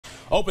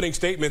Opening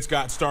statements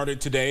got started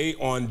today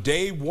on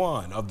day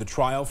one of the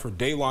trial for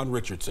Daylon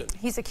Richardson.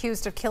 He's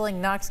accused of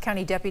killing Knox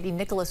County Deputy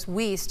Nicholas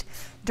Wiest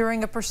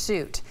during a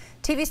pursuit.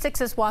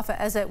 TV6's Wafa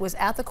Ezzet was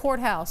at the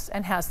courthouse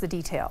and has the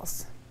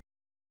details.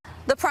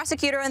 The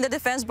prosecutor and the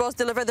defense both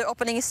delivered their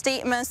opening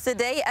statements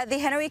today at the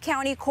Henry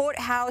County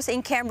Courthouse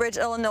in Cambridge,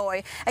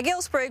 Illinois. A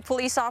Galesburg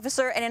police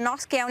officer and a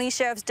Knox County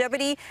Sheriff's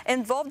deputy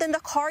involved in the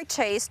car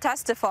chase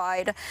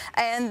testified,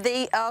 and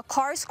the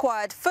car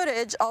squad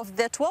footage of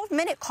the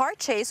 12-minute car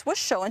chase was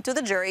shown to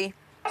the jury.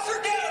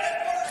 Officer down,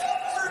 headquarters,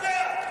 officer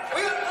down.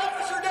 We got an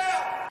officer down.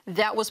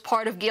 That was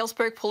part of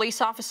Galesburg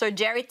police officer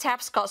Jerry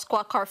Tapscott's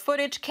squad car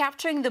footage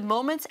capturing the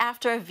moments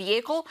after a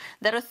vehicle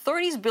that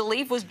authorities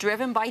believe was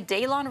driven by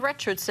Daylon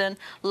Richardson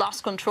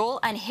lost control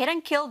and hit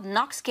and killed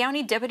Knox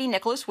County Deputy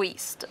Nicholas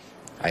Wiest.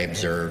 I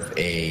observed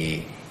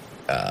a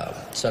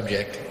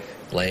subject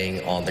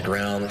laying on the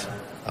ground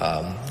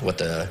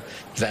with a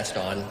vest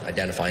on,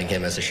 identifying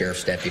him as a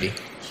sheriff's deputy.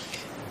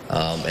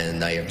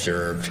 And I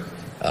observed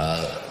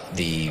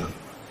the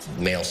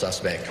male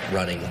suspect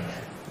running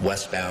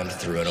westbound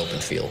through an open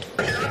field.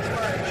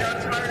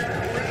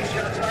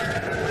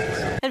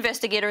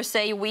 Investigators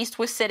say Wiest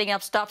was setting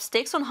up stop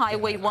sticks on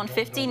Highway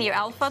 150 near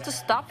Alpha to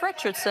stop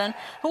Richardson,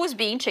 who was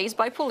being chased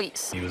by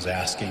police. He was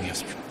asking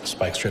if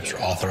spike strips were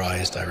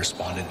authorized. I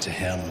responded to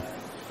him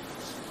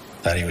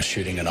that he was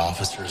shooting at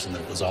officers and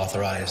that it was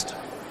authorized.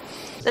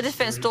 The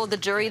defense told the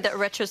jury that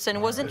Richardson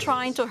wasn't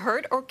trying to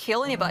hurt or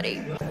kill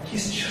anybody.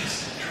 He's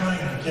just trying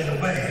to get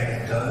away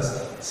and he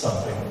does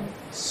something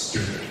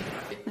stupid.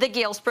 The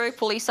Galesburg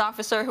police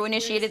officer who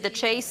initiated the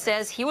chase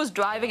says he was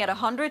driving at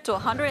 100 to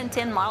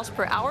 110 miles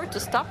per hour to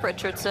stop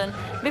Richardson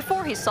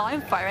before he saw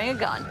him firing a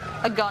gun.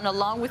 A gun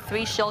along with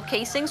 3 shell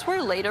casings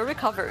were later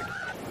recovered.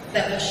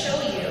 That will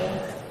show you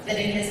that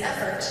in his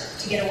effort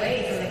to get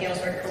away from the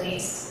Galesburg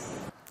police.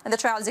 And the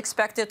trial is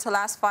expected to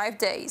last 5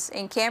 days.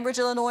 In Cambridge,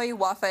 Illinois,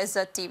 Wafa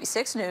Ezzet,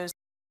 TV6 News.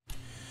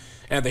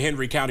 And the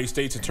Henry County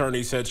State's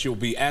attorney said she'll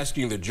be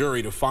asking the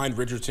jury to find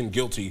Richardson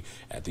guilty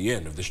at the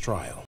end of this trial.